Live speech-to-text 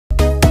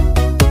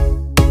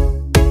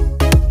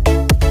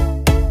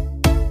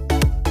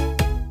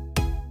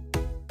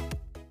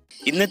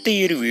ഇന്നത്തെ ഈ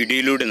ഒരു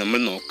വീഡിയോയിലൂടെ നമ്മൾ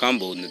നോക്കാൻ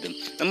പോകുന്നത്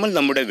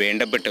നമ്മുടെ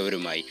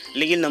വേണ്ടപ്പെട്ടവരുമായി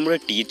അല്ലെങ്കിൽ നമ്മുടെ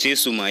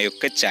ടീച്ചേഴ്സുമായി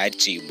ഒക്കെ ചാറ്റ്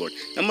ചെയ്യുമ്പോൾ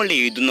നമ്മൾ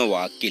എഴുതുന്ന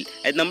വാക്കിൽ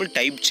അത് നമ്മൾ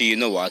ടൈപ്പ്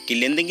ചെയ്യുന്ന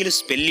വാക്കിൽ എന്തെങ്കിലും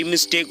സ്പെല്ലിംഗ്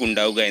മിസ്റ്റേക്ക്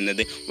ഉണ്ടാവുക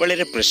എന്നത്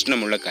വളരെ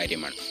പ്രശ്നമുള്ള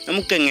കാര്യമാണ്.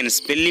 നമുക്കെങ്ങനെ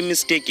സ്പെല്ലിംഗ്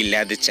മിസ്റ്റേക്ക്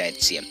ഇല്ലാതെ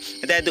ചാറ്റ് ചെയ്യാം?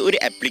 അതായത് ഒരു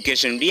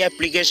ആപ്ലിക്കേഷൻ ഉണ്ട്. ഈ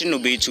ആപ്ലിക്കേഷൻ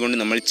ഉപയോഗിച്ചുകൊണ്ട്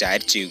നമ്മൾ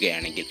ചാറ്റ്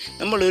ചെയ്യുകയാണെങ്കിൽ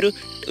നമ്മളൊരു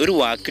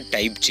വാക്ക്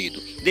ടൈപ്പ് ചെയ്തു,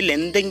 ഇതിൽ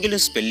എന്തെങ്കിലും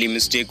സ്പെല്ലിംഗ്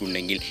മിസ്റ്റേക്ക്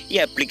ഉണ്ടെങ്കിൽ ഈ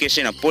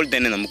ആപ്ലിക്കേഷൻ അപ്പോൾ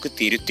തന്നെ നമുക്ക്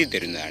തിരുത്തി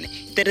തരുന്നതാണ്.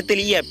 ഇത്തരത്തിൽ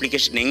ഈ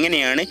ആപ്ലിക്കേഷൻ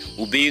എങ്ങനെയാണ്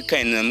ഉപയോഗിക്കുക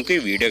എന്ന് നമുക്ക്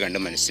ഈ വീഡിയോ കണ്ട്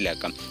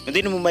മനസ്സിലാക്കാം.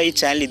 അതിനു മുമ്പായി ഈ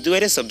ചാനൽ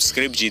ഇതുവരെ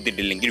സബ്സ്ക്രൈബ്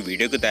ചെയ്തിട്ടില്ലെങ്കിൽ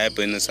വീഡിയോക്ക് താഴെ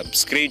പോയി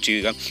സബ്സ്ക്രൈബ്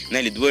ചെയ്യുക.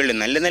 എന്നാൽ ഇതുപോലുള്ള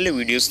നല്ല നല്ല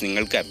വീഡിയോസ്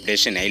നിങ്ങൾക്ക്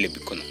അപ്ഡേഷനായി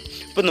ലഭിക്കുന്നു.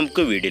 അപ്പോൾ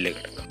നമുക്ക്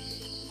വീഡിയോയിലേക്ക് കിടക്കാം.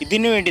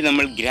 ഇതിനുവേണ്ടി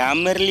നമ്മൾ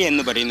ഗ്രാമർലി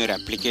എന്ന് പറയുന്ന ഒരു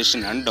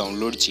ആപ്ലിക്കേഷനാണ്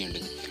ഡൗൺലോഡ്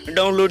ചെയ്യേണ്ടത്.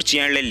 ഡൗൺലോഡ്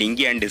ചെയ്യാനുള്ള ലിങ്ക്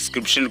ഞാൻ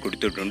ഡിസ്ക്രിപ്ഷനിൽ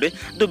കൊടുത്തിട്ടുണ്ട്.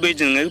 അത്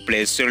ഉപയോഗിച്ച് നിങ്ങൾക്ക് പ്ലേ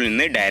സ്റ്റോറിൽ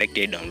നിന്ന്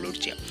ഡയറക്റ്റായി ഡൗൺലോഡ്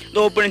ചെയ്യാം. ഇത്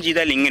ഓപ്പൺ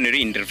ചെയ്താൽ ഇങ്ങനൊരു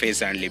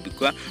ഇൻ്റർഫേസ് ആണ്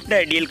ലഭിക്കുക. ഇവിടെ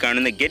ഐഡിയയിൽ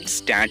കാണുന്ന ഗെറ്റ്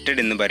സ്റ്റാർട്ടഡ്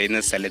എന്ന്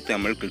പറയുന്ന സ്ഥലത്ത്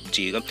നമ്മൾ ക്ലിക്ക്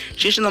ചെയ്യുക.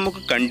 ശേഷം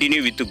നമുക്ക് continue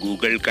with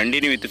Google,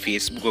 continue with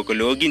Facebook ഒക്കെ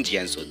ലോഗിൻ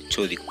ചെയ്യാൻ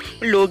ചോദിക്കും.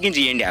 ലോഗിൻ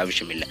ചെയ്യേണ്ട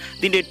ആവശ്യമില്ല.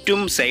 ഇതിൻ്റെ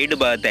ഏറ്റവും സൈഡ്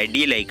ഭാഗത്ത്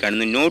ഐഡിയലായി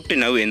കാണുന്ന നോട്ട്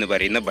നൗ എന്ന്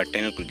പറയുന്ന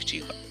ബട്ടണിൽ ക്ലിക്ക്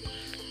ചെയ്യുക.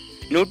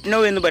 നോട്ട്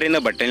നൗ എന്ന് പറയുന്ന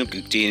ബട്ടണിൽ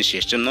ക്ലിക്ക് ചെയ്തതിന്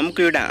ശേഷം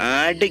നമുക്കിവിടെ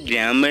ആഡ്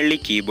ഗ്രാമർലി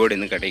കീബോർഡ്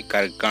എന്ന്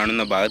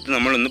കാണുന്ന ഭാഗത്ത്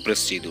നമ്മളൊന്ന്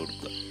പ്രസ് ചെയ്ത്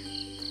കൊടുക്കുക.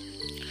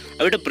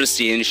 അവിടെ പ്രസ്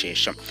ചെയ്തതിന്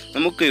ശേഷം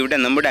നമുക്ക് ഇവിടെ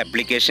നമ്മുടെ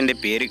ആപ്ലിക്കേഷൻ്റെ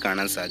പേര്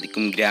കാണാൻ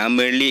സാധിക്കും,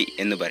 ഗ്രാമർലി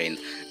എന്ന്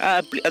പറയുന്നത്.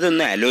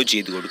 അതൊന്ന് അലോ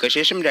ചെയ്ത് കൊടുക്കുക.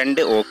 ശേഷം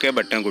 2 ഓക്കെ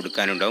ബട്ടൺ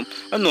കൊടുക്കാനുണ്ടാവും,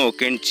 അതൊന്ന്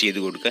ഓക്കെ ചെയ്ത്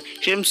കൊടുക്കുക.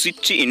 ശേഷം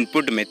സ്വിച്ച്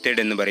ഇൻപുട്ട്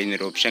മെത്തേഡ് എന്ന്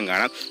പറയുന്നൊരു ഓപ്ഷൻ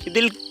കാണാം.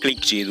 ഇതിൽ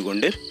ക്ലിക്ക്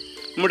ചെയ്തുകൊണ്ട്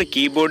നമ്മുടെ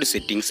കീബോർഡ്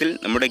സെറ്റിങ്സിൽ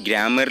നമ്മുടെ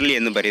ഗ്രാമർലി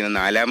എന്ന് പറയുന്ന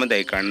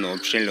 4ാമതായി കാണുന്ന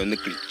ഓപ്ഷനിൽ ഒന്ന്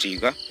ക്ലിക്ക്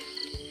ചെയ്യുക.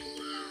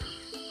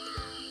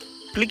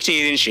 ക്ലിക്ക്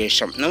ചെയ്തതിന്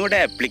ശേഷം നമ്മുടെ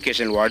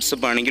ആപ്ലിക്കേഷൻ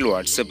വാട്സപ്പ് ആണെങ്കിൽ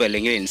വാട്സപ്പ്,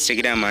 അല്ലെങ്കിൽ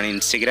ഇൻസ്റ്റഗ്രാം ആണ്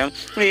ഇൻസ്റ്റഗ്രാം,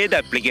 ഏത്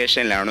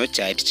ആപ്ലിക്കേഷനിലാണോ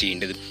ചാറ്റ്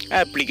ചെയ്യേണ്ടത്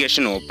ആ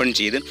ആപ്ലിക്കേഷൻ ഓപ്പൺ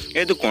ചെയ്ത്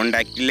ഏത്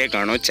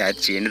കോൺടാക്റ്റിലേക്കാണോ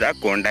ചാറ്റ് ചെയ്യേണ്ടത് ആ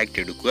കോൺടാക്റ്റ്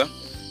എടുക്കുക.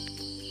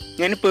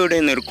 ഞാനിപ്പോൾ ഇവിടെ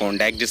നിന്നൊരു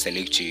കോൺടാക്റ്റ്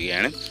സെലക്ട്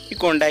ചെയ്യുകയാണ്. ഈ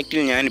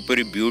കോൺടാക്റ്റിൽ ഞാനിപ്പോൾ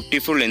ഒരു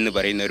ബ്യൂട്ടിഫുൾ എന്ന്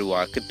പറയുന്ന ഒരു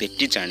വാക്ക്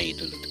തെറ്റിച്ചാണ്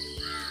എഴുതുന്നത്.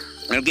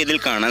 നിങ്ങൾക്ക് ഇതിൽ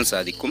കാണാൻ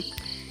സാധിക്കും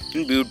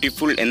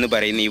ബ്യൂട്ടിഫുൾ എന്ന്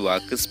പറയുന്ന ഈ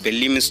വാക്ക്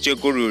സ്പെല്ലിംഗ്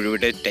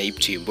മിസ്റ്റേക്കോടുകൂടി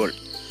ടൈപ്പ് ചെയ്യുമ്പോൾ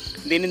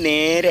ഇതിന്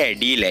നേരെ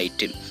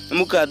അടിയിലായിട്ട്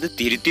നമുക്കത്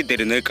തിരുത്തി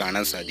തരുന്നത്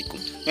കാണാൻ സാധിക്കും.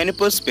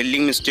 ഞാനിപ്പോൾ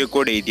സ്പെല്ലിംഗ്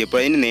മിസ്റ്റേക്കോട് എഴുതിയപ്പോൾ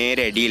അതിന്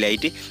നേരെ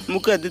അടിയിലായിട്ട്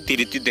നമുക്കത്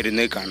തിരുത്തി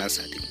തരുന്നത് കാണാൻ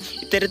സാധിക്കും.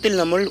 ഇത്തരത്തിൽ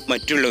നമ്മൾ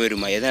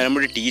മറ്റുള്ളവരുമായി, അതായത്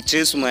നമ്മുടെ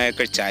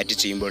ടീച്ചേഴ്സുമായൊക്കെ ചാറ്റ്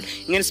ചെയ്യുമ്പോൾ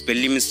ഇങ്ങനെ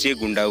സ്പെല്ലിംഗ്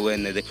മിസ്റ്റേക്ക് ഉണ്ടാവുക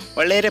എന്നത്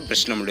വളരെ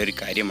പ്രശ്നമുള്ളൊരു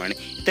കാര്യമാണ്.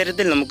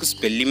 ഇത്തരത്തിൽ നമുക്ക്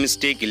സ്പെല്ലിംഗ്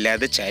മിസ്റ്റേക്ക്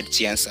ഇല്ലാതെ ചാറ്റ്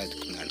ചെയ്യാൻ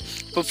സാധിക്കുന്നതാണ്.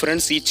 അപ്പോൾ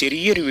ഫ്രണ്ട്സ്, ഈ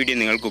ചെറിയൊരു വീഡിയോ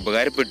നിങ്ങൾക്ക്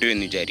ഉപകാരപ്പെട്ടു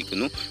എന്ന്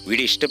വിചാരിക്കുന്നു.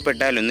 വീഡിയോ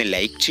ഇഷ്ടപ്പെട്ടാൽ ഒന്ന്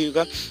ലൈക്ക്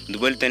ചെയ്യുക.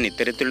 അതുപോലെ തന്നെ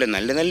ഇത്തരത്തിലുള്ള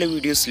നല്ല നല്ല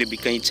വീഡിയോസ്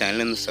ലഭിക്കാൻ ഈ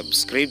ചാനൽ ഒന്ന്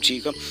സബ്സ്ക്രൈബ്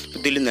ചെയ്യുക.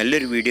 ഇതിൽ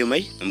നല്ലൊരു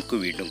വീഡിയോയുമായി നമുക്ക്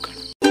വീണ്ടും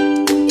കാണാം.